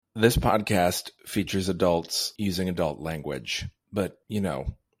This podcast features adults using adult language, but, you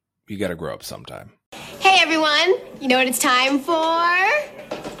gotta grow up sometime. Hey everyone, you know what it's time for?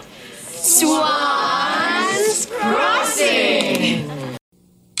 Swans Crossing!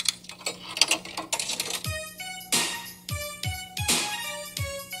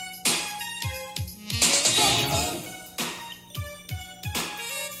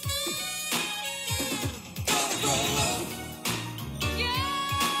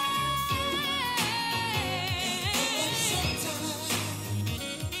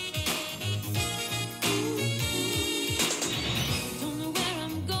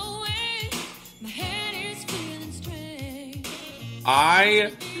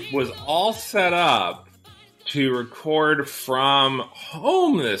 I was all set up to record from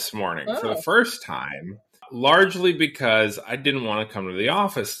home this morning for the first time, largely because I didn't want to come to the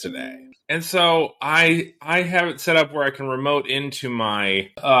office today. And so I have it set up where I can remote into my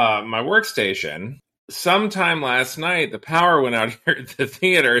my workstation. Sometime last night, the power went out here at the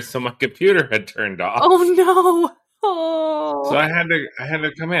theater, so my computer had turned off. Oh no! Oh. So I had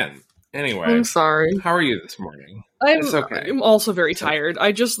to come in. Anyway, I'm sorry. How are you this morning? It's okay. I'm also very tired.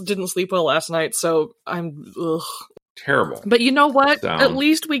 I just didn't sleep well last night, so I'm terrible. But you know what? So, at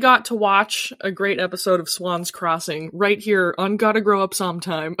least we got to watch a great episode of Swans Crossing right here on Gotta Grow Up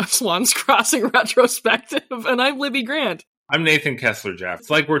Sometime, a Swans Crossing retrospective, and I'm Libby Grant. I'm Nathan Kessler-Jeff. It's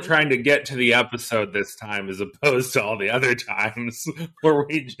like we're trying to get to the episode this time as opposed to all the other times where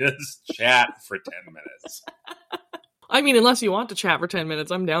we just chat for 10 minutes. I mean, unless you want to chat for 10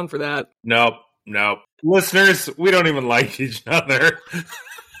 minutes, I'm down for that. Nope. Listeners, we don't even like each other.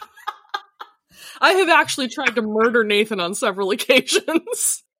 I have actually tried to murder Nathan on several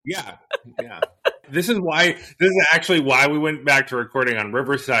occasions. Yeah. This is actually why we went back to recording on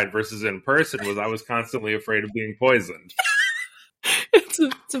Riverside versus in person, was I was constantly afraid of being poisoned.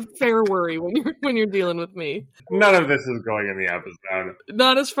 It's a fair worry when you're dealing with me. None of this is going in the episode.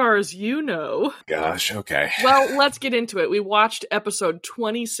 Not as far as you know. Gosh, okay. Well, let's get into it. We watched episode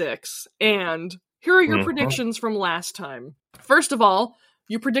 26, and here are your predictions from last time. First of all,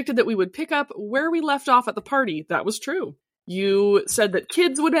 you predicted that we would pick up where we left off at the party. That was true. You said that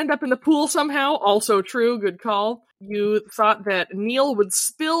kids would end up in the pool somehow. Also true. Good call. You thought that Neil would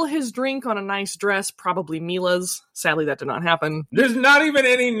spill his drink on a nice dress, probably Mila's. Sadly, that did not happen. There's not even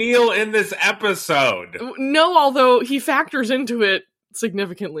any Neil in this episode. No, although he factors into it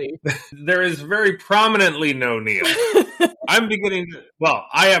significantly. There is very prominently no Neil. I'm beginning to... Well,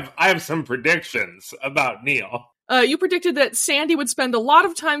 I have some predictions about Neil. You predicted that Sandy would spend a lot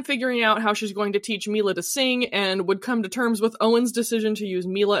of time figuring out how she's going to teach Mila to sing and would come to terms with Owen's decision to use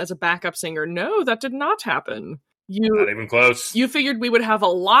Mila as a backup singer. No, that did not happen. Not even close. You figured we would have a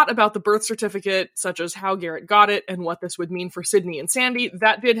lot about the birth certificate, such as how Garrett got it and what this would mean for Sydney and Sandy.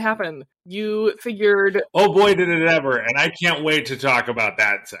 That did happen. You figured... Oh boy, did it ever. And I can't wait to talk about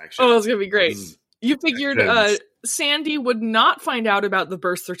that section. Oh, it's going to be great. You figured Sandy would not find out about the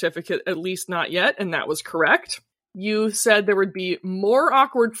birth certificate, at least not yet, and that was correct. You said there would be more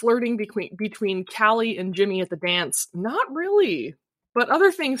awkward flirting between Callie and Jimmy at the dance. Not really. But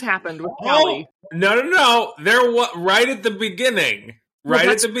other things happened with Callie. No. There was right at the beginning. Right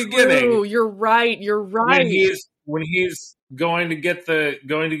at the beginning. True. You're right. When he's going to get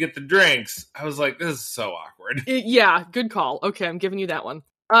the drinks, I was like, this is so awkward. Yeah, good call. Okay, I'm giving you that one.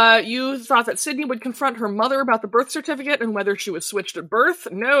 You thought that Sydney would confront her mother about the birth certificate and whether she was switched at birth.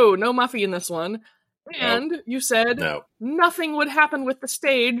 No Muffy in this one. And you said nothing would happen with the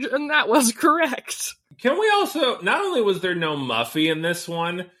stage, and that was correct. Can we also, not only was there no Muffy in this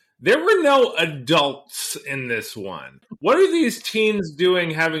one, there were no adults in this one. What are these teens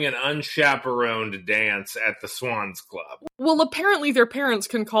doing having an unchaperoned dance at the Swans Club? Well, apparently their parents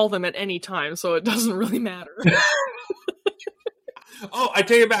can call them at any time, so it doesn't really matter. Oh, I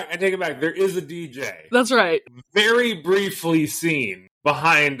take it back. There is a DJ. That's right. Very briefly seen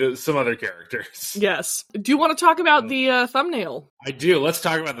behind some other characters. Yes. Do you want to talk about the thumbnail? I do. Let's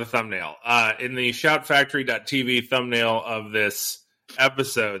talk about the thumbnail. In the shoutfactory.tv thumbnail of this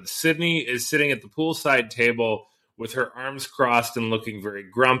episode, Sydney is sitting at the poolside table with her arms crossed and looking very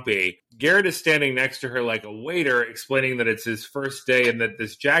grumpy. Garrett is standing next to her like a waiter, explaining that it's his first day and that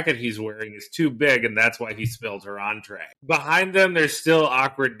this jacket he's wearing is too big and that's why he spilled her entree. Behind them, there's still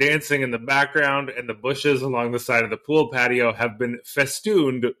awkward dancing in the background, and the bushes along the side of the pool patio have been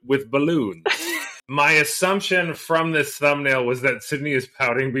festooned with balloons. My assumption from this thumbnail was that Sydney is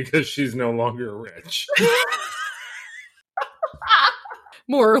pouting because she's no longer rich.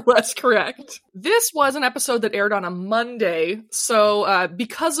 more or less correct. This was an episode that aired on a Monday, so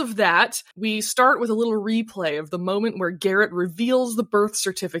because of that, we start with a little replay of the moment where Garrett reveals the birth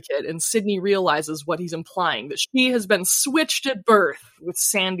certificate and Sydney realizes what he's implying, that she has been switched at birth with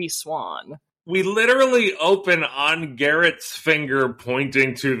Sandy Swan. We literally open on Garrett's finger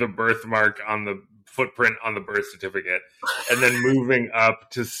pointing to the birthmark on the footprint on the birth certificate and then moving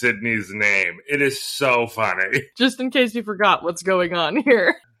up to Sydney's name. It is so funny. Just in case you forgot what's going on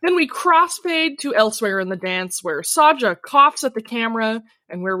here. Then we crossfade to elsewhere in the dance where Saja coughs at the camera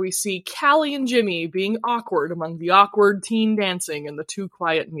and where we see Callie and Jimmy being awkward among the awkward teen dancing and the too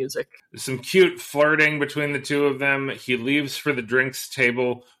quiet music. There's some cute flirting between the two of them. He leaves for the drinks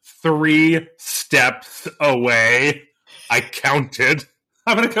table 3 steps away. I counted.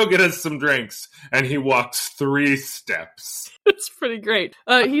 I'm going to go get us some drinks. And he walks 3 steps. It's pretty great.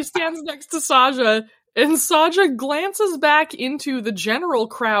 He stands next to Saja, and Saja glances back into the general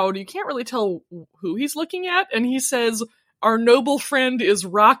crowd. You can't really tell who he's looking at. And he says, "Our noble friend is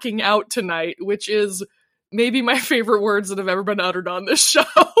rocking out tonight," which is maybe my favorite words that have ever been uttered on this show.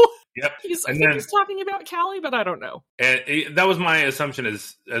 Yep. I think he's talking about Callie, but I don't know. And that was my assumption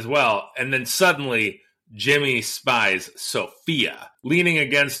as well. And then suddenly Jimmy spies Sophia leaning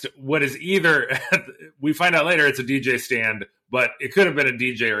against what is either, we find out later it's a DJ stand, but it could have been a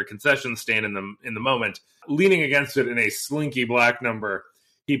DJ or a concession stand in the moment, leaning against it in a slinky black number.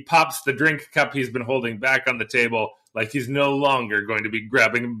 He pops the drink cup he's been holding back on the table like he's no longer going to be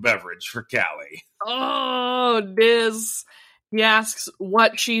grabbing a beverage for Callie. Oh, Diz. He asks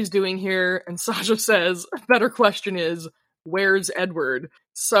what she's doing here, and Saja says, a better question is, where's Edward?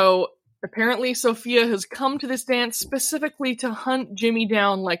 So apparently Sophia has come to this dance specifically to hunt Jimmy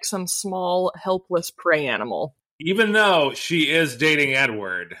down like some small, helpless prey animal. Even though she is dating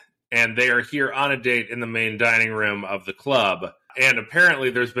Edward, and they are here on a date in the main dining room of the club, and apparently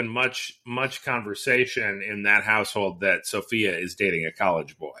there's been much conversation in that household that Sophia is dating a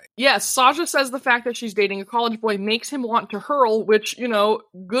college boy. Yes, Saja says the fact that she's dating a college boy makes him want to hurl, which,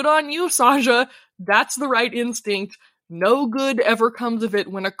 good on you, Saja. That's the right instinct. No good ever comes of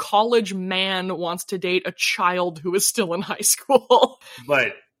it when a college man wants to date a child who is still in high school.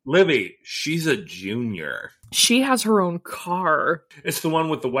 But, Libby, she's a junior. She has her own car. It's the one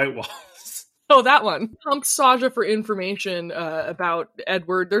with the white walls. Oh, that one. Pumps Saja for information about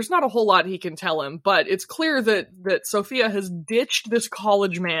Edward. There's not a whole lot he can tell him, but it's clear that Sophia has ditched this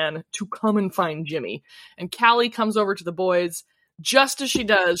college man to come and find Jimmy. And Callie comes over to the boys. Just as she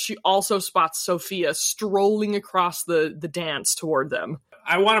does, she also spots Sophia strolling across the dance toward them.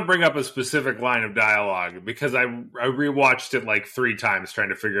 I want to bring up a specific line of dialogue because I rewatched it like 3 times trying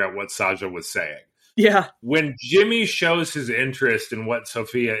to figure out what Saja was saying. Yeah. When Jimmy shows his interest in what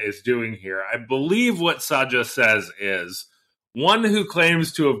Sophia is doing here, I believe what Saja says is, one who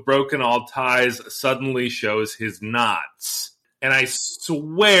claims to have broken all ties suddenly shows his knots. And I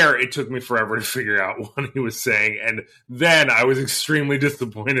swear it took me forever to figure out what he was saying. And then I was extremely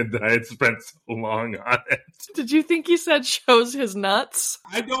disappointed that I had spent so long on it. Did you think he said shows his nuts?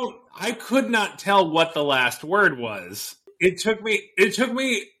 I could not tell what the last word was. It took me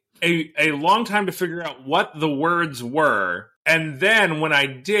a long time to figure out what the words were. And then when I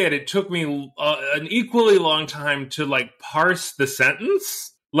did, it took me an equally long time to parse the sentence.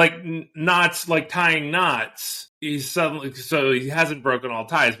 Like knots, like tying knots. So he hasn't broken all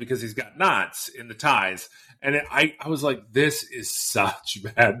ties because he's got knots in the ties. And I was like, this is such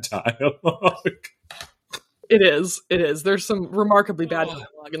bad dialogue. It is. There's some remarkably bad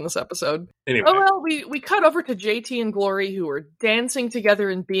dialogue in this episode. Anyway. Oh, well, we cut over to JT and Glory, who are dancing together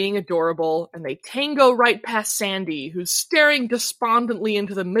and being adorable, and they tango right past Sandy, who's staring despondently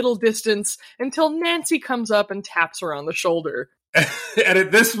into the middle distance until Nancy comes up and taps her on the shoulder. And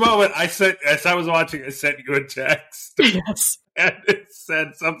at this moment, as I was watching, I sent you a text. Yes. And it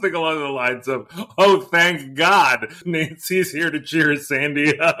said something along the lines of, "Oh, thank God, Nancy's here to cheer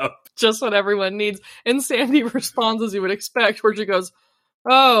Sandy up." Just what everyone needs. And Sandy responds as you would expect, where she goes,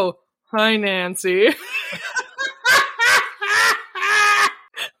 "Oh, hi, Nancy."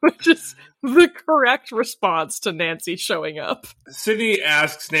 Which is the correct response to Nancy showing up. Sydney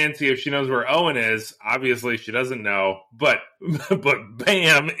asks Nancy if she knows where Owen is. Obviously, she doesn't know. But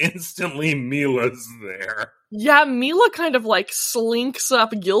bam, instantly Mila's there. Yeah, Mila kind of slinks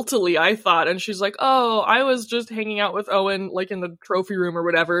up guiltily, I thought. And she's like, "Oh, I was just hanging out with Owen, in the trophy room or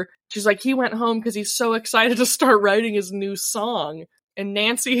whatever." She's like, "He went home because he's so excited to start writing his new song." And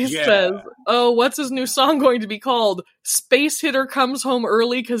Nancy says, "Oh, what's his new song going to be called? Space Hitter Comes Home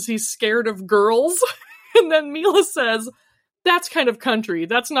Early because he's scared of girls?" And then Mila says, "That's kind of country.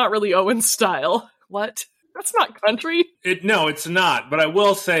 That's not really Owen's style." What? That's not country. No, it's not. But I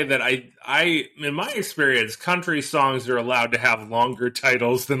will say that I, in my experience, country songs are allowed to have longer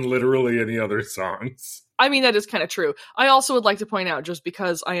titles than literally any other songs. I mean, that is kind of true. I also would like to point out, just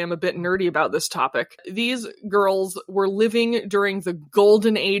because I am a bit nerdy about this topic, these girls were living during the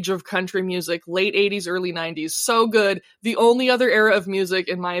golden age of country music, late 80s, early 90s. So good. The only other era of music,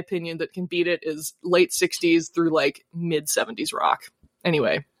 in my opinion, that can beat it is late 60s through like mid 70s rock.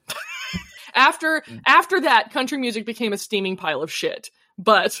 Anyway. After that, country music became a steaming pile of shit.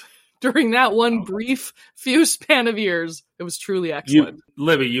 But during that one brief few span of years, it was truly excellent.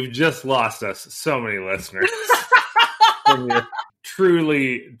 Libby, you've just lost us so many listeners from your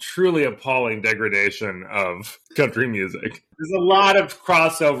truly, truly appalling degradation of country music. There's a lot of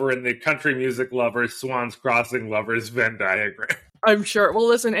crossover in the country music lovers, Swans Crossing lovers Venn diagram. I'm sure. Well,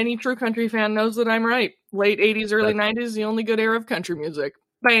 listen, any true country fan knows that I'm right. Late 80s, early 90s, the only good era of country music.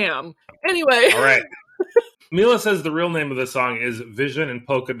 Bam. Anyway. All right. Mila says the real name of the song is Vision and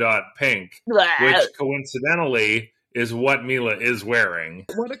Polka Dot Pink, which coincidentally is what Mila is wearing.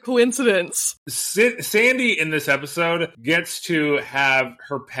 What a coincidence. Sandy in this episode gets to have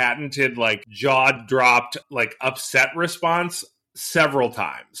her patented, like, jaw-dropped, like, upset response several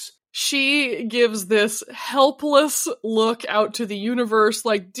times. She gives this helpless look out to the universe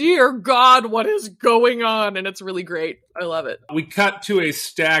like, dear God, what is going on? And it's really great. I love it. We cut to a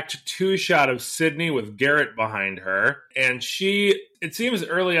stacked 2-shot of Sydney with Garrett behind her. And it seems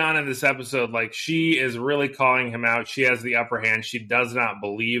early on in this episode, like she is really calling him out. She has the upper hand. She does not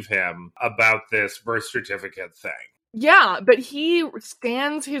believe him about this birth certificate thing. Yeah, but he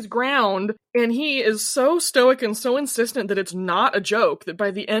stands his ground, and he is so stoic and so insistent that it's not a joke, that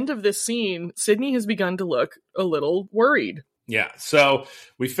by the end of this scene, Sydney has begun to look a little worried. Yeah, so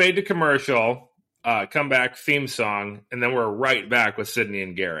we fade to commercial, come back, theme song, and then we're right back with Sydney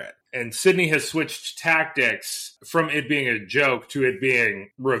and Garrett. And Sydney has switched tactics from it being a joke to it being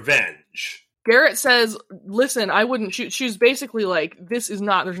revenge. Garrett says, listen, I wouldn't shoot. She's basically like, there's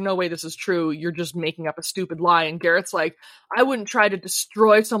no way this is true. You're just making up a stupid lie. And Garrett's like, I wouldn't try to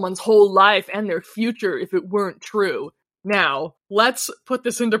destroy someone's whole life and their future if it weren't true. Now, let's put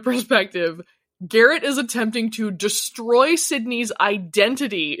this into perspective. Garrett is attempting to destroy Sydney's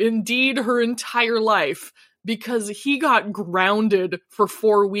identity, indeed her entire life, because he got grounded for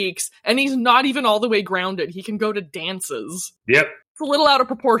 4 weeks, and he's not even all the way grounded. He can go to dances. Yep. It's a little out of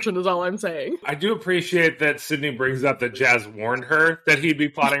proportion is all I'm saying. I do appreciate that Sydney brings up that Jazz warned her that he'd be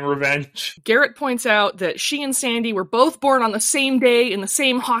plotting revenge. Garrett points out that she and Sandy were both born on the same day in the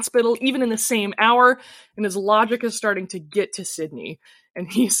same hospital, even in the same hour, and his logic is starting to get to Sydney.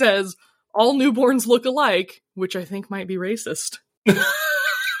 And he says, all newborns look alike, which I think might be racist.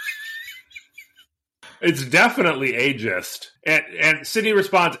 It's definitely ageist. And Sydney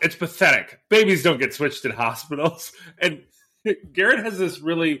responds, it's pathetic. Babies don't get switched in hospitals. And Garrett has this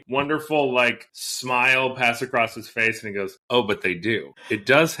really wonderful, like, smile pass across his face, and he goes, oh, but they do. It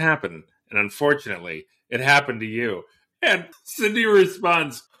does happen. And unfortunately, it happened to you. And Sydney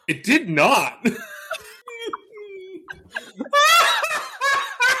responds, it did not.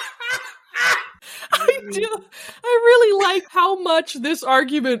 I really like how much this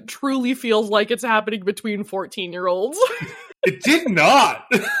argument truly feels like it's happening between 14-year-olds. It did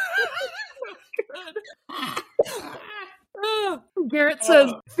not. Garrett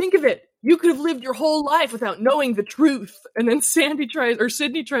says, think of it. You could have lived your whole life without knowing the truth. And then Sydney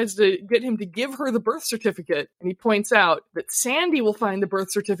tries to get him to give her the birth certificate. And he points out that Sandy will find the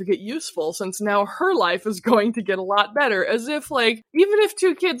birth certificate useful since now her life is going to get a lot better. As if, like, even if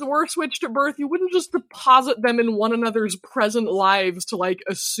two kids were switched at birth, you wouldn't just deposit them in one another's present lives to, like,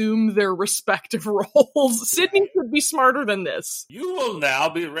 assume their respective roles. Sydney could be smarter than this. You will now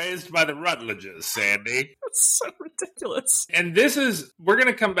be raised by the Rutledges, Sandy. That's so ridiculous. And we're going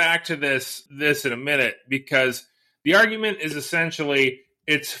to come back to this in a minute, because the argument is essentially,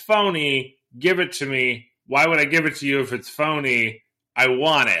 it's phony, give it to me. Why would I give it to you if it's phony? I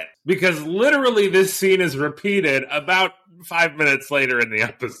want it. Because literally this scene is repeated about 5 minutes later in the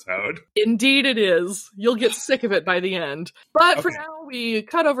episode. Indeed it is. You'll get sick of it by the end. But okay. For now, we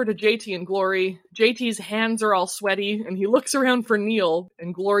cut over to JT and Glory. JT's hands are all sweaty, and he looks around for Neil,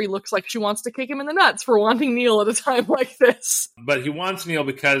 and Glory looks like she wants to kick him in the nuts for wanting Neil at a time like this. But he wants Neil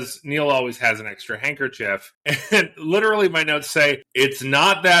because Neil always has an extra handkerchief. And literally my notes say, it's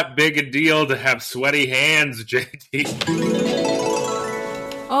not that big a deal to have sweaty hands, JT.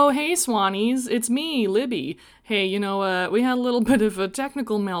 Oh, hey, Swannies. It's me, Libby. hey, we had a little bit of a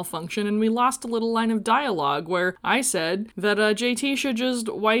technical malfunction and we lost a little line of dialogue where I said that JT should just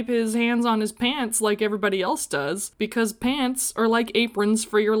wipe his hands on his pants like everybody else does because pants are like aprons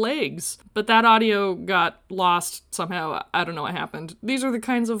for your legs. But that audio got lost somehow. I don't know what happened. These are the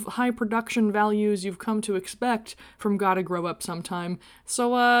kinds of high production values you've come to expect from Gotta Grow Up Sometime.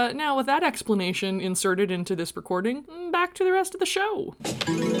 So now with that explanation inserted into this recording, back to the rest of the show.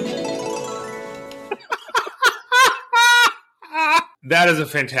 That is a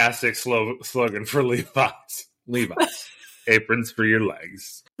fantastic slogan for Levi's. Levi's. Aprons for your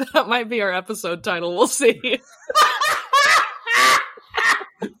legs. That might be our episode title. We'll see.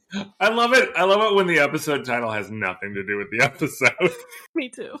 I love it. I love it when the episode title has nothing to do with the episode. Me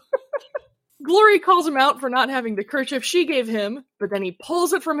too. Glory calls him out for not having the kerchief she gave him, but then he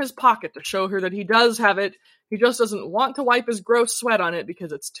pulls it from his pocket to show her that he does have it. He just doesn't want to wipe his gross sweat on it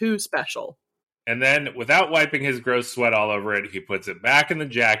because it's too special. And then, without wiping his gross sweat all over it, he puts it back in the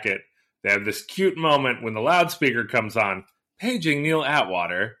jacket. They have this cute moment when the loudspeaker comes on. Paging Neil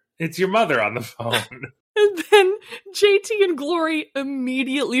Atwater. It's your mother on the phone. And then JT and Glory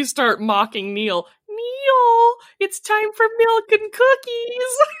immediately start mocking Neil. Neil, it's time for milk and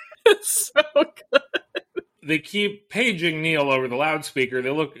cookies. It's so good. They keep paging Neil over the loudspeaker. They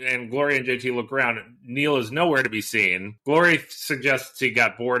look, and Glory and JT look around. Neil is nowhere to be seen. Glory suggests he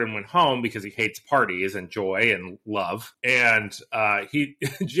got bored and went home because he hates parties and joy and love. And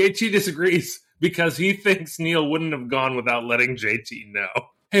JT disagrees because he thinks Neil wouldn't have gone without letting JT know.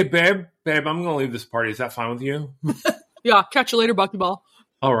 Hey, babe, I'm going to leave this party. Is that fine with you? Yeah, catch you later, Buckyball.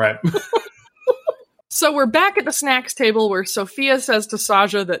 All right. So we're back at the snacks table where Sophia says to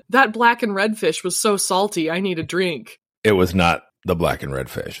Saja that black and red fish was so salty, I need a drink. It was not the black and red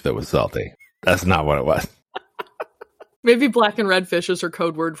fish that was salty. That's not what it was. Maybe black and red fish is her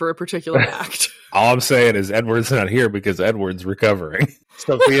code word for a particular act. All I'm saying is Edward's not here because Edward's recovering.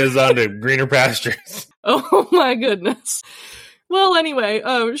 Sophia's on to greener pastures. Oh my goodness. Well, anyway,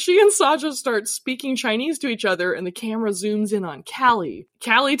 she and Saja start speaking Chinese to each other, and the camera zooms in on Callie.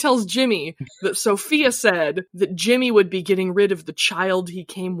 Callie tells Jimmy that Sophia said that Jimmy would be getting rid of the child he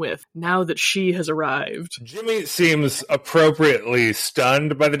came with now that she has arrived. Jimmy seems appropriately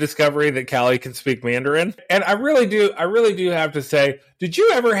stunned by the discovery that Callie can speak Mandarin. And I really do have to say, did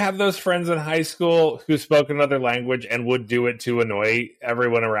you ever have those friends in high school who spoke another language and would do it to annoy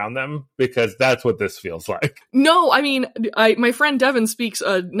everyone around them? Because that's what this feels like. No, I mean, my friend Devin speaks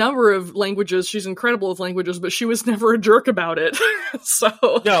a number of languages. She's incredible with languages, but she was never a jerk about it. So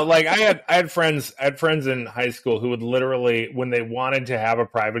no, like I had friends in high school who would literally, when they wanted to have a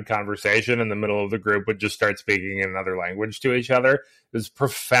private conversation in the middle of the group, would just start speaking in another language to each other. It was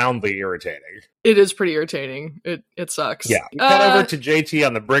profoundly irritating. It is pretty irritating. It sucks. Yeah. Cut over to JT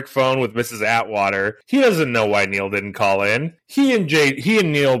on the brick phone with Mrs. Atwater. He doesn't know why Neil didn't call in. He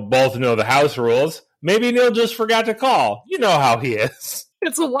and Neil both know the house rules. Maybe Neil just forgot to call. You know how he is.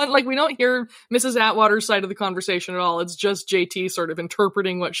 It's we don't hear Mrs. Atwater's side of the conversation at all. It's just JT sort of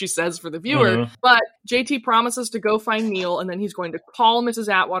interpreting what she says for the viewer. Mm-hmm. But JT promises to go find Neil, and then he's going to call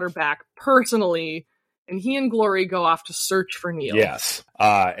Mrs. Atwater back personally, and he and Glory go off to search for Neil. Yes,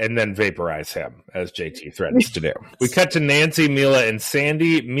 and then vaporize him, as JT threatens to do. We cut to Nancy, Mila, and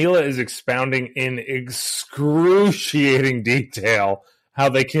Sandy. Mila is expounding in excruciating detail how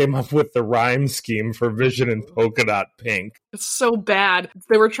they came up with the rhyme scheme for Vision and Polka Dot Pink. It's so bad.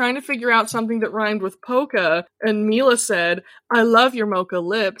 They were trying to figure out something that rhymed with polka, and Mila said, I love your mocha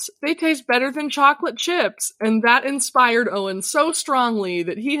lips. They taste better than chocolate chips. And that inspired Owen so strongly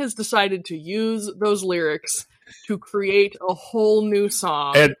that he has decided to use those lyrics to create a whole new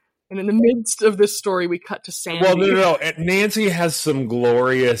song. And in the midst of this story, we cut to Sandy. Well, no. Nancy has some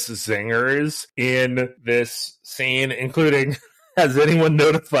glorious zingers in this scene, including... Has anyone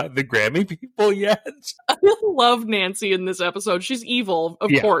notified the Grammy people yet? I love Nancy in this episode. She's evil, of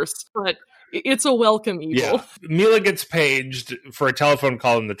course, but it's a welcome evil. Yeah. Mila gets paged for a telephone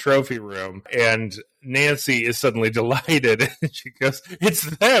call in the trophy room, and Nancy is suddenly delighted. She goes, it's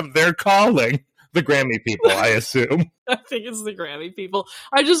them. They're calling. The Grammy people, I assume. I think it's the Grammy people.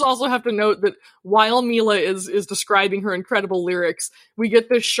 I just also have to note that while Mila is describing her incredible lyrics, we get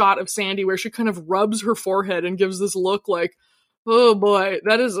this shot of Sandy where she kind of rubs her forehead and gives this look like, oh boy,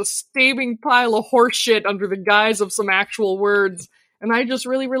 that is a steaming pile of horse shit under the guise of some actual words. And I just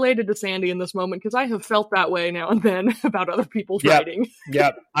really related to Sandy in this moment because I have felt that way now and then about other people's writing.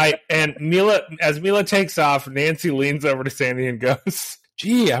 Yep. And Mila, as Mila takes off, Nancy leans over to Sandy and goes,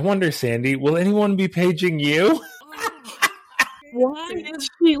 gee, I wonder, Sandy, will anyone be paging you? Why is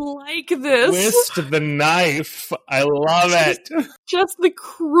she like this? Twist the knife. I love it. Just the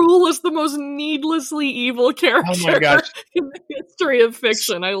cruelest, the most needlessly evil character Oh my gosh. in the history of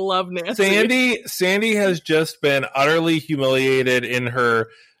fiction. I love Nancy. Sandy has just been utterly humiliated in her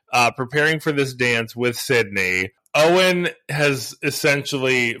preparing for this dance with Sydney. Owen has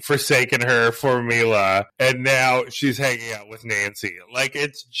essentially forsaken her for Mila, and now she's hanging out with Nancy. Like,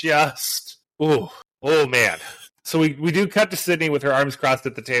 it's just... oh man. So we do cut to Sydney with her arms crossed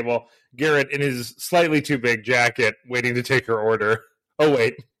at the table, Garrett in his slightly too big jacket, waiting to take her order. Oh,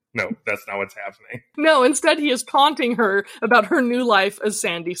 wait. No, that's not what's happening. No, instead he is taunting her about her new life as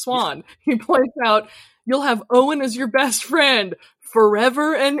Sandy Swan. He points out, you'll have Owen as your best friend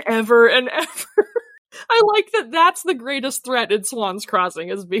forever and ever and ever. I like that that's the greatest threat in Swan's Crossing,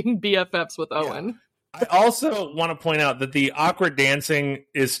 is being BFFs with Owen. I also want to point out that the awkward dancing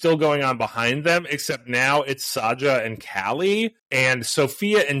is still going on behind them, except now it's Saja and Callie, and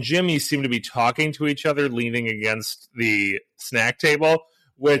Sophia and Jimmy seem to be talking to each other, leaning against the snack table,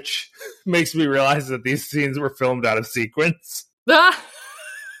 which makes me realize that these scenes were filmed out of sequence.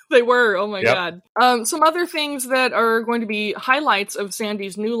 They were. Oh my God. Some other things that are going to be highlights of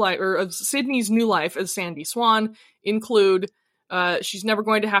Sandy's new life, or of Sydney's new life as Sandy Swan, include she's never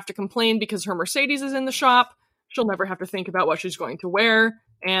going to have to complain because her Mercedes is in the shop. She'll never have to think about what she's going to wear,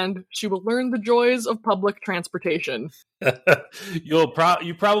 and she will learn the joys of public transportation. You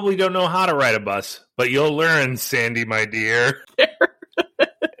probably don't know how to ride a bus, but you'll learn, Sandy, my dear.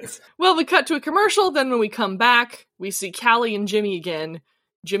 Well, we cut to a commercial. Then when we come back, we see Callie and Jimmy again.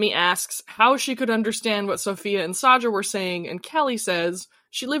 Jimmy asks how she could understand what Sophia and Saja were saying, and Callie says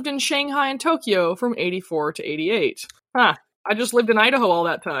she lived in Shanghai and Tokyo from 84 to 88. Huh. I just lived in Idaho all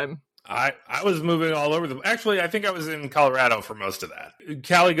that time. I was moving all over them. Actually, I think I was in Colorado for most of that.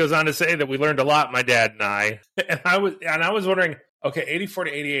 Callie goes on to say that we learned a lot, my dad and I. And I was wondering, okay, 84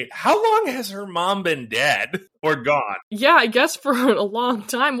 to 88, how long has her mom been dead or gone? Yeah, I guess for a long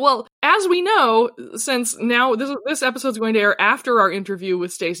time. Well, as we know, since now this episode's going to air after our interview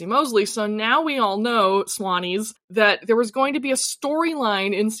with Stacey Mosley, so now we all know, Swannies, that there was going to be a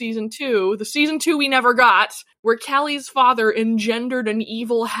storyline in season 2, the season 2 we never got, where Callie's father engendered an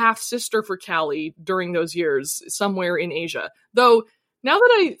evil half-sister for Callie during those years, somewhere in Asia. Though, now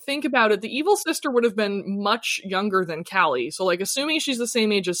that I think about it, the evil sister would have been much younger than Callie. So, like, assuming she's the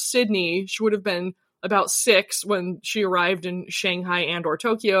same age as Sydney, she would have been about 6 when she arrived in Shanghai and or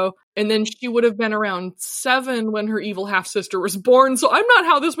Tokyo. And then she would have been around 7 when her evil half-sister was born. So I'm not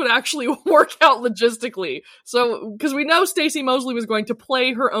how this would actually work out logistically. So, because we know Stacey Mosley was going to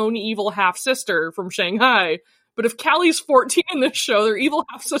play her own evil half-sister from Shanghai. But if Callie's 14 in this show, their evil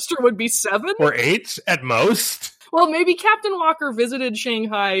half-sister would be 7? Or 8 at most? Well, maybe Captain Walker visited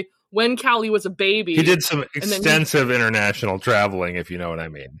Shanghai when Callie was a baby. He did some extensive international traveling, if you know what I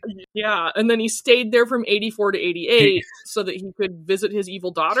mean. Yeah, and then he stayed there from 84 to 88 so that he could visit his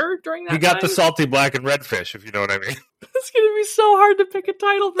evil daughter during that time. He got time. the salty black and red fish, if you know what I mean. It's going to be so hard to pick a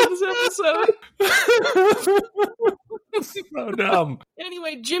title for this episode. So dumb.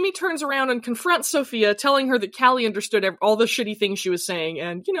 Anyway, Jimmy turns around and confronts Sophia, telling her that Callie understood all the shitty things she was saying,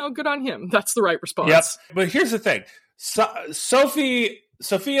 and, good on him. That's the right response. Yep. But here's the thing. Sophia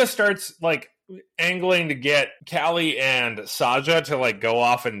starts, angling to get Callie and Saja to, go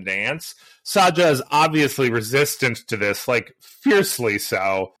off and dance. Saja is obviously resistant to this, fiercely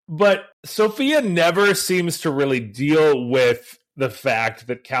so. But Sophia never seems to really deal with the fact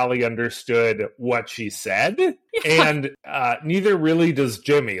that Callie understood what she said. Yeah. And neither really does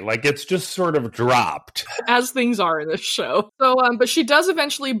Jimmy. It's just sort of dropped. As things are in this show. So, but she does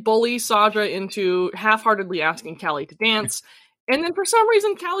eventually bully Saja into half-heartedly asking Callie to dance. And then for some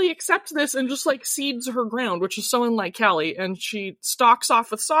reason, Callie accepts this and just cedes her ground, which is so unlike Callie. And she stalks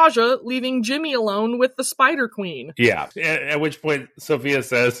off with Saja, leaving Jimmy alone with the Spider Queen. Yeah. At which point, Sophia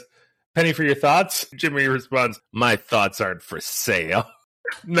says, "Penny for your thoughts?" Jimmy responds, "My thoughts aren't for sale."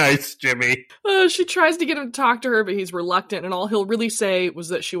 Nice, Jimmy. She tries to get him to talk to her, but he's reluctant. And all he'll really say was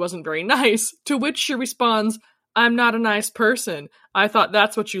that she wasn't very nice. To which she responds, "I'm not a nice person. I thought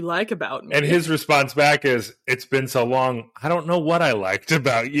that's what you like about me." And his response back is, "It's been so long, I don't know what I liked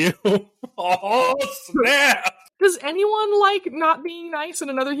about you." Oh, snap! Does anyone like not being nice in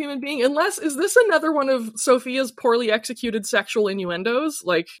another human being? Is this another one of Sophia's poorly executed sexual innuendos?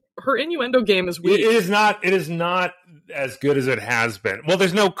 Her innuendo game is weak. It is not as good as it has been. Well,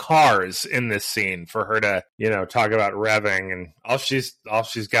 there's no cars in this scene for her to, talk about revving, and all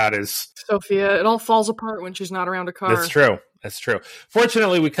she's got is Sophia. It all falls apart when she's not around a car. That's true.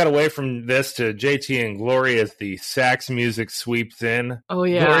 Fortunately, we cut away from this to JT and Glory as the sax music sweeps in. Oh,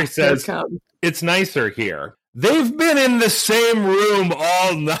 yeah. Glory says, "It's nicer here." they've been in the same room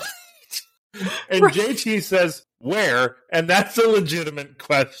all night. And right. JT says, where? And that's a legitimate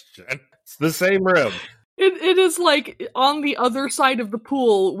question. It's the same room. It is like on the other side of the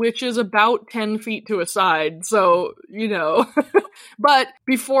pool, which is about 10 feet to a side. So, but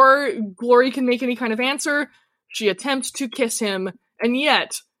before Glory can make any kind of answer, she attempts to kiss him. And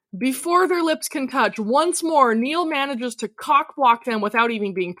yet, before their lips can touch, once more, Neil manages to cock-block them without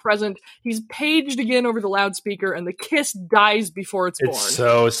even being present. He's paged again over the loudspeaker, and the kiss dies before it's born. It's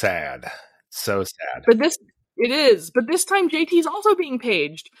so sad. So sad. But this time JT's also being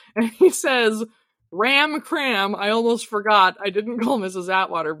paged. And he says, Ram cram, I almost forgot. I didn't call Mrs.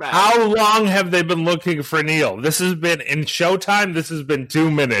 Atwater back. How long have they been looking for Neil? This has been, in showtime, this has been 2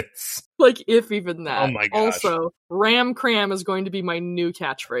 minutes. Like, if even that. Oh my gosh. Also, Ram cram is going to be my new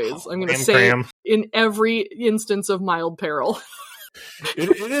catchphrase. I'm going to say it in every instance of mild peril.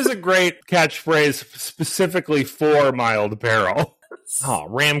 It is a great catchphrase specifically for mild peril. Oh,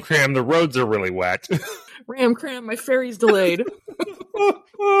 Ram cram, the roads are really wet. Ram cram, my ferry's delayed.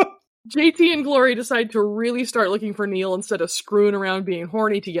 JT and Glory decide to really start looking for Neil instead of screwing around being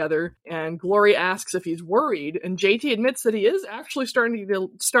horny together, and Glory asks if he's worried, and JT admits that he is actually starting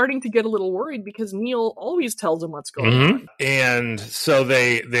to get a little worried because Neil always tells him what's going on. And so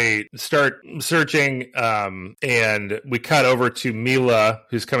they start searching, and we cut over to Mila,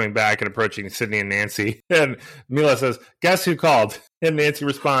 who's coming back and approaching Sydney and Nancy, and Mila says, guess who called? And Nancy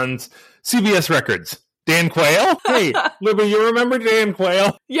responds, CBS Records. Dan Quayle? Hey, Libby, you remember Dan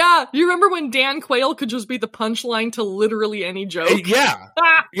Quayle? Yeah, you remember when Dan Quayle could just be the punchline to literally any joke? Yeah.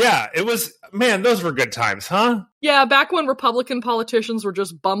 Yeah, it was, man, those were good times, huh? Yeah, back when Republican politicians were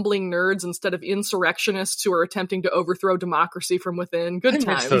just bumbling nerds instead of insurrectionists who were attempting to overthrow democracy from within. Good times.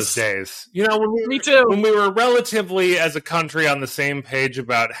 I miss those days. Me too. When we were relatively, as a country, on the same page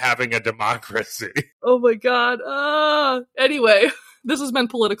about having a democracy. Oh my god. Anyway. This has been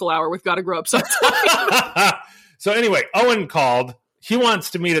Political Hour. We've got to grow up sometime. So anyway, Owen called. He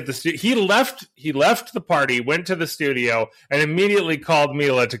wants to meet at the studio. He left the party, went to the studio, and immediately called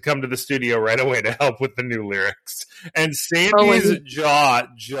Mila to come to the studio right away to help with the new lyrics. And Sandy's jaw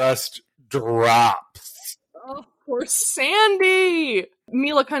just drops. Oh, poor Sandy.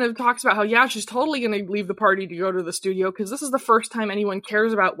 Mila kind of talks about how, she's totally going to leave the party to go to the studio because this is the first time anyone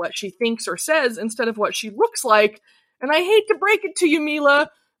cares about what she thinks or says instead of what she looks like. And I hate to break it to you, Mila,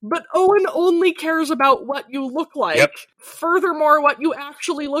 but Owen only cares about what you look like. Yep. Furthermore, what you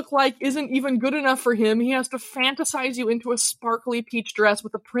actually look like isn't even good enough for him. He has to fantasize you into a sparkly peach dress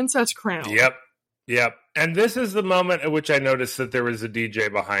with a princess crown. Yep. And this is the moment at which I noticed that there was a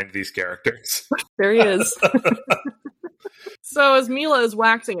DJ behind these characters. There he is. So as Mila is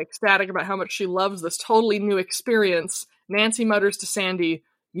waxing ecstatic about how much she loves this totally new experience, Nancy mutters to Sandy,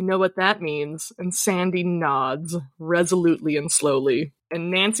 you know what that means? And Sandy nods, resolutely and slowly.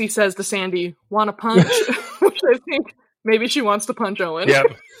 And Nancy says to Sandy, want a punch? Which I think maybe she wants to punch Owen.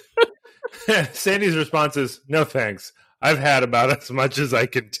 Yep. Sandy's response is, no thanks. I've had about as much as I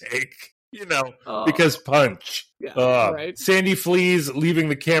can take. Because punch. Yeah, right. Sandy flees, leaving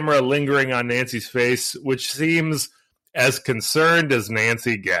the camera lingering on Nancy's face, which seems as concerned as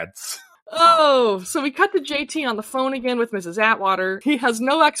Nancy gets. Oh, so we cut to JT on the phone again with Mrs. Atwater. He has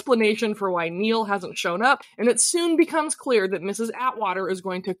no explanation for why Neil hasn't shown up, and it soon becomes clear that Mrs. Atwater is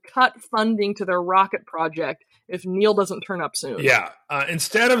going to cut funding to their rocket project if Neil doesn't turn up soon. Yeah.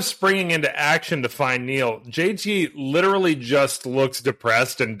 Instead of springing into action to find Neil, JT literally just looks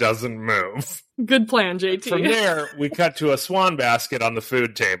depressed and doesn't move. Good plan, JT. From there, we cut to a swan basket on the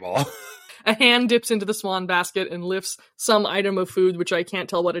food table. A hand dips into the swan basket and lifts some item of food, which I can't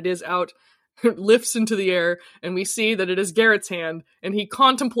tell what it is, out, lifts into the air, and we see that it is Garrett's hand, and he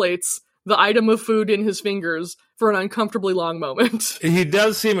contemplates the item of food in his fingers for an uncomfortably long moment. He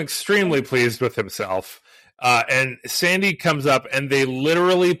does seem extremely pleased with himself. And Sandy comes up, and they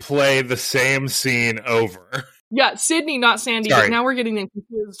literally play the same scene over. Yeah, Sydney, not Sandy, Sorry. But now we're getting them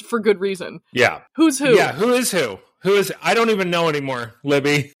confused for good reason. Yeah. Who's who? Yeah, who is who? Who is? I don't even know anymore,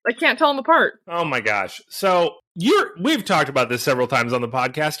 Libby. I can't tell them apart. Oh my gosh. So we've talked about this several times on the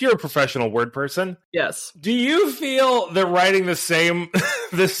podcast. You're a professional word person. Yes. Do you feel that writing the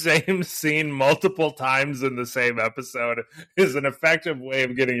same scene multiple times in the same episode is an effective way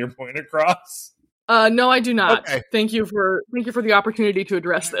of getting your point across? No, I do not. Okay. Thank you for the opportunity to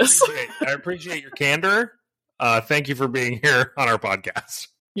address this. I appreciate your candor. Thank you for being here on our podcast.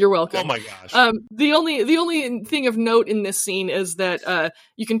 You're welcome. Oh my gosh. The only thing of note in this scene is that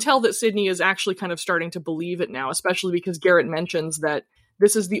you can tell that Sydney is actually kind of starting to believe it now, especially because Garrett mentions that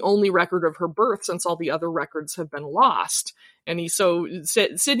this is the only record of her birth since all the other records have been lost. And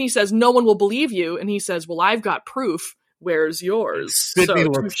Sydney says, no one will believe you. And he says, well, I've got proof. Where's yours? Sydney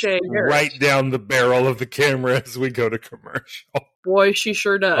looks right down the barrel of the camera as we go to commercial. Boy, she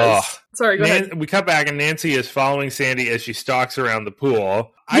sure does. Sorry, go ahead. We cut back and Nancy is following Sandy as she stalks around the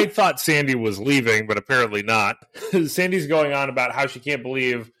pool. I thought Sandy was leaving, but apparently not. Sandy's going on about how she can't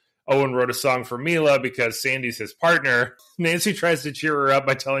believe Owen wrote a song for Mila because Sandy's his partner. Nancy tries to cheer her up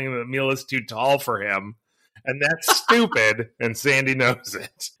by telling him that Mila's too tall for him. And that's stupid, and Sandy knows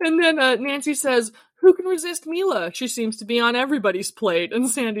it. And then Nancy says, who can resist Mila? She seems to be on everybody's plate. And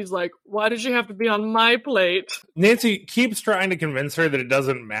Sandy's like, why does she have to be on my plate? Nancy keeps trying to convince her that it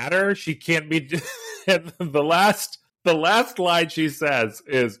doesn't matter. She can't be... The last line she says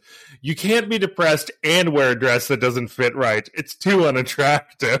is, you can't be depressed and wear a dress that doesn't fit right. It's too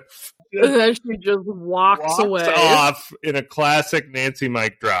unattractive. And then she just walks away. Off in a classic Nancy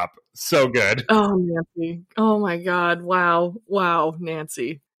mic drop. So good. Oh, Nancy. Oh, my God. Wow. Wow,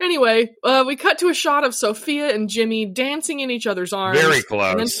 Nancy. Anyway, we cut to a shot of Sophia and Jimmy dancing in each other's arms. Very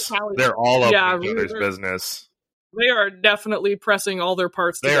close. They're all up in each other's business. They are definitely pressing all their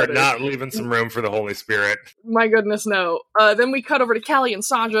parts together. They are not leaving some room for the Holy Spirit. My goodness, no. Then we cut over to Callie and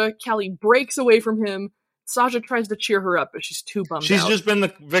Saja. Callie breaks away from him. Saja tries to cheer her up, but she's too bummed out. She's just been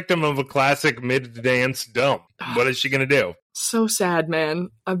the victim of a classic mid-dance dump. What is she going to do? So sad, man.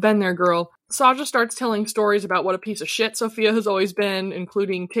 I've been there, girl. Saja starts telling stories about what a piece of shit Sophia has always been,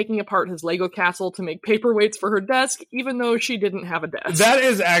 including taking apart his Lego castle to make paperweights for her desk, even though she didn't have a desk. That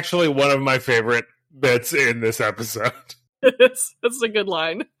is actually one of my favorite bits in this episode. That's a good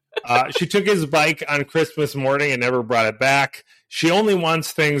line. She took his bike on Christmas morning and never brought it back. She only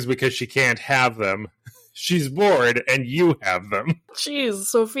wants things because she can't have them. She's bored, and you have them. Jeez,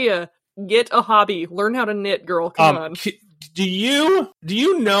 Sophia, get a hobby. Learn how to knit, girl. Come on. Do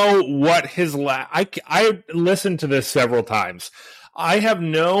you know what his I listened to this several times. I have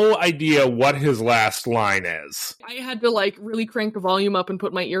no idea what his last line is. I had to really crank the volume up and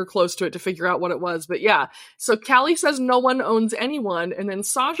put my ear close to it to figure out what it was. But yeah, so Callie says no one owns anyone. And then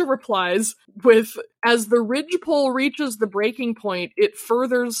Saja replies with, as the ridgepole reaches the breaking point, it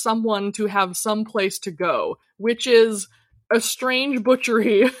furthers someone to have some place to go, which is a strange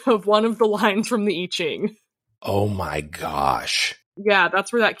butchery of one of the lines from the I Ching. Oh my gosh. Yeah,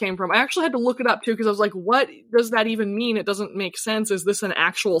 that's where that came from. I actually had to look it up too because I was like, what does that even mean? It doesn't make sense. Is this an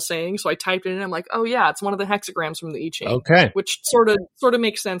actual saying? So I typed it in and I'm like, oh yeah, it's one of the hexagrams from the I Ching. Okay. Which sort of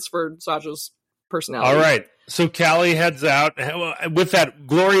makes sense for Saja's personality. All right. So Callie heads out with that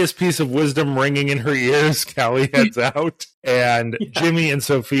glorious piece of wisdom ringing in her ears. Callie heads out and Jimmy and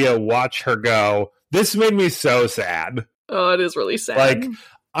Sophia watch her go. This made me so sad. Oh, it is really sad.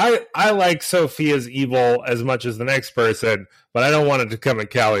 I like Sophia's evil as much as the next person, but I don't want it to come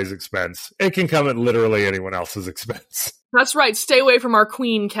at Callie's expense. It can come at literally anyone else's expense. That's right. Stay away from our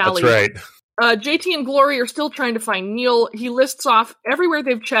queen, Callie. That's right. JT and Glory are still trying to find Neil. He lists off everywhere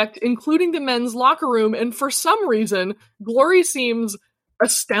they've checked, including the men's locker room, and for some reason, Glory seems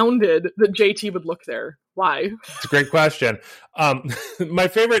astounded that JT would look there. Why? It's a great question. My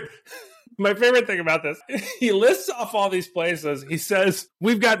favorite thing about this, he lists off all these places. He says,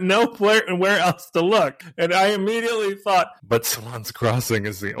 we've got nowhere else to look. And I immediately thought, but Swan's Crossing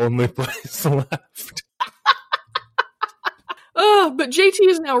is the only place left. But JT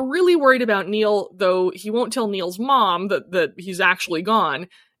is now really worried about Neil, though he won't tell Neil's mom that he's actually gone.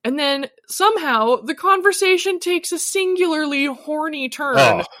 And then somehow the conversation takes a singularly horny turn.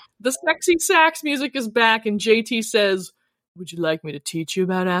 Oh. The sexy sax music is back and JT says, would you like me to teach you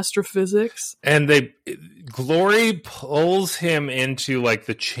about astrophysics? And Glory pulls him into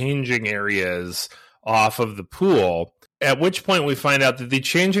the changing areas off of the pool, at which point we find out that the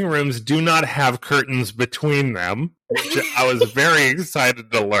changing rooms do not have curtains between them, which I was very excited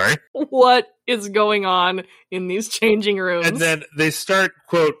to learn. What is going on in these changing rooms? And then they start,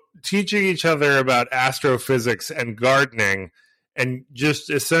 quote, teaching each other about astrophysics and gardening, and just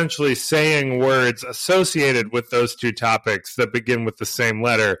essentially saying words associated with those two topics that begin with the same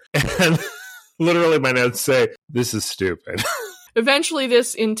letter. And literally my notes say, this is stupid. Eventually,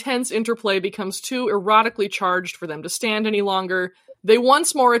 this intense interplay becomes too erotically charged for them to stand any longer. They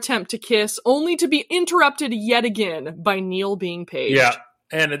once more attempt to kiss, only to be interrupted yet again by Neil being paged. Yeah,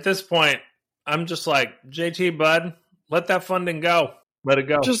 and at this point, I'm just like, JT, bud, let that funding go. Let it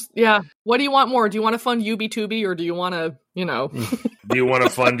go. What do you want more? Do you want to fund UB2B or do you want to you know. Do you want to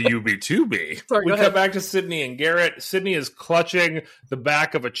fund UB2B? Sorry, We go come ahead. back to Sydney and Garrett. Sydney is clutching the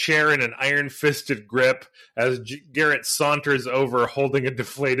back of a chair in an iron-fisted grip as Garrett saunters over holding a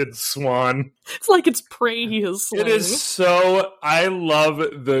deflated swan. It's like it's prey he has slain. It is so... I love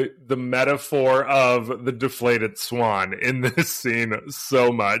the metaphor of the deflated swan in this scene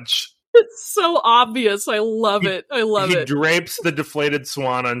so much. It's so obvious. I love it. I love He it. drapes the deflated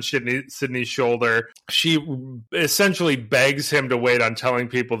swan on Sydney's shoulder. She essentially begs him to wait on telling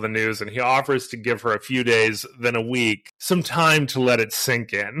people the news, and he offers to give her a few days, then a week, some time to let it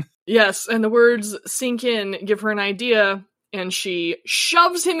sink in. Yes, and the words sink in, give her an idea, and she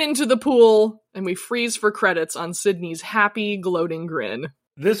shoves him into the pool, and we freeze for credits on Sydney's happy, gloating grin.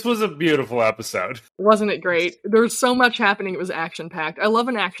 This was a beautiful episode. Wasn't it great? There was so much happening. It was action-packed. I love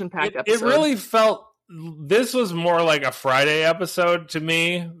an action-packed episode. It really felt... This was more like a Friday episode to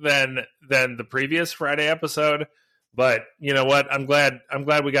me than the previous Friday episode. But you know what? I'm glad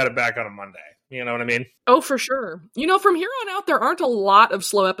we got it back on a Monday. You know what I mean? Oh, for sure. You know, from here on out, there aren't a lot of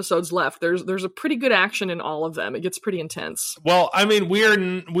slow episodes left. There's a pretty good action in all of them. It gets pretty intense. Well, I mean, we're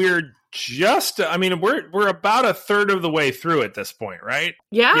about a third of the way through at this point, right?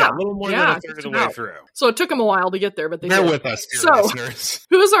 Yeah, a little more than a third of the way through. So it took them a while to get there, but they Bear did. with us, dear So, listeners.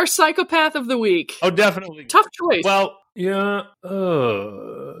 Who's our psychopath of the week? Oh, definitely. Tough choice. Well, yeah.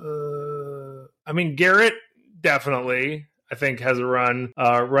 I mean, Garrett definitely, I think, has a run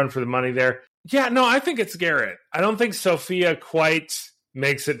for the money there. Yeah, no, I think it's Garrett. I don't think Sophia quite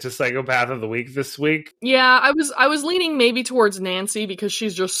makes it to psychopath of the week this week. Yeah, I was leaning maybe towards Nancy because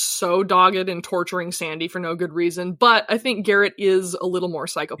she's just so dogged and torturing Sandy for no good reason. But I think Garrett is a little more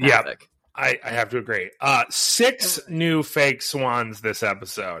psychopathic. I have to agree. 6 new fake swans this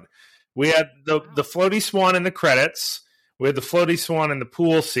episode. We had the floaty swan in the credits. We had the floaty swan in the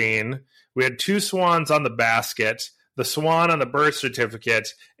pool scene. We had 2 swans on the basket, the swan on the birth certificate,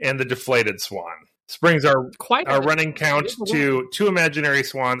 and the deflated swan. This brings our running count to 2 imaginary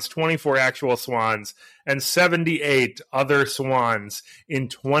swans, 24 actual swans, and 78 other swans in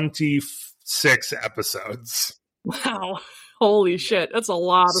 26 episodes. Wow. Holy shit. That's a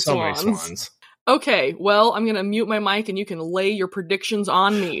lot of So swans. many swans. Okay, well, I'm going to mute my mic and you can lay your predictions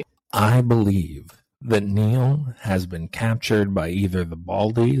on me. I believe that Neil has been captured by either the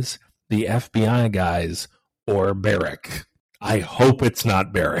Baldies, the FBI guys, or Barrick. I hope it's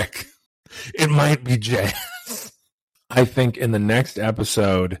not Barrick. It might be Jazz. I think in the next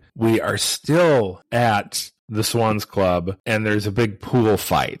episode, we are still at the Swans Club, and there's a big pool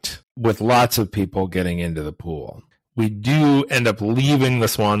fight with lots of people getting into the pool. We do end up leaving the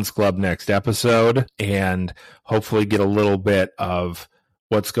Swans Club next episode and hopefully get a little bit of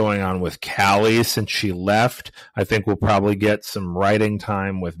what's going on with Callie since she left. I think we'll probably get some writing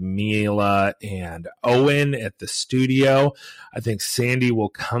time with Mila and Owen at the studio. I think Sandy will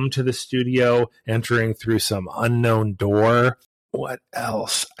come to the studio entering through some unknown door. What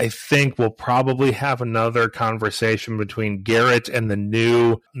else? I think we'll probably have another conversation between Garrett and the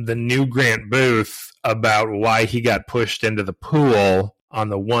new Grant Booth about why he got pushed into the pool on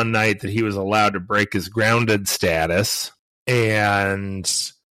the one night that he was allowed to break his grounded status. And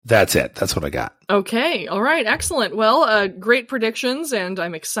that's it. That's what I got. Okay. All right. Excellent. Well, great predictions, and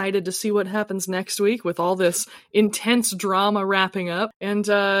I'm excited to see what happens next week with all this intense drama wrapping up. And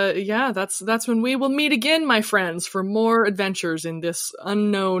yeah, that's when we will meet again, my friends, for more adventures in this this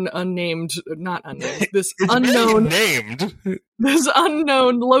unknown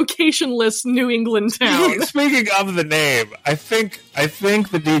locationless New England town. Speaking of the name, I think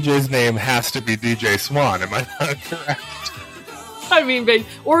the DJ's name has to be DJ Swan. Am I not correct? I mean,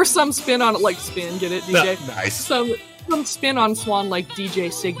 or some spin on it, like spin, get it, DJ? No, nice. Some spin on Swan, like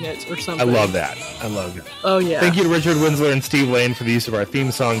DJ Signet or something. I love that. Oh, yeah. Thank you to Richard Winsler and Steve Lane for the use of our theme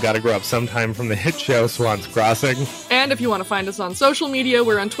song, Gotta Grow Up Sometime, from the hit show Swan's Crossing. And if you want to find us on social media,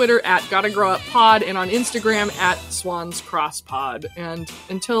 we're on Twitter at Gotta Grow Up Pod and on Instagram at Swans Cross Pod. And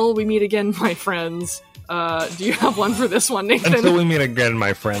until we meet again, my friends, do you have one for this one, Nathan? Until we meet again,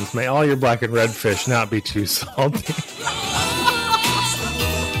 my friends, may all your black and red fish not be too salty.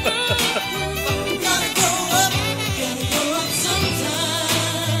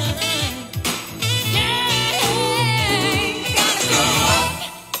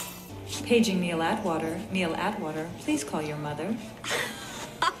 Paging Neil Atwater. Neil Atwater, please call your mother. Neil!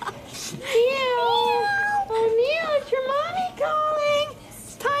 Oh, Neil, it's your mommy calling.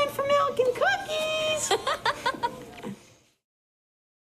 It's time for milk and cookies.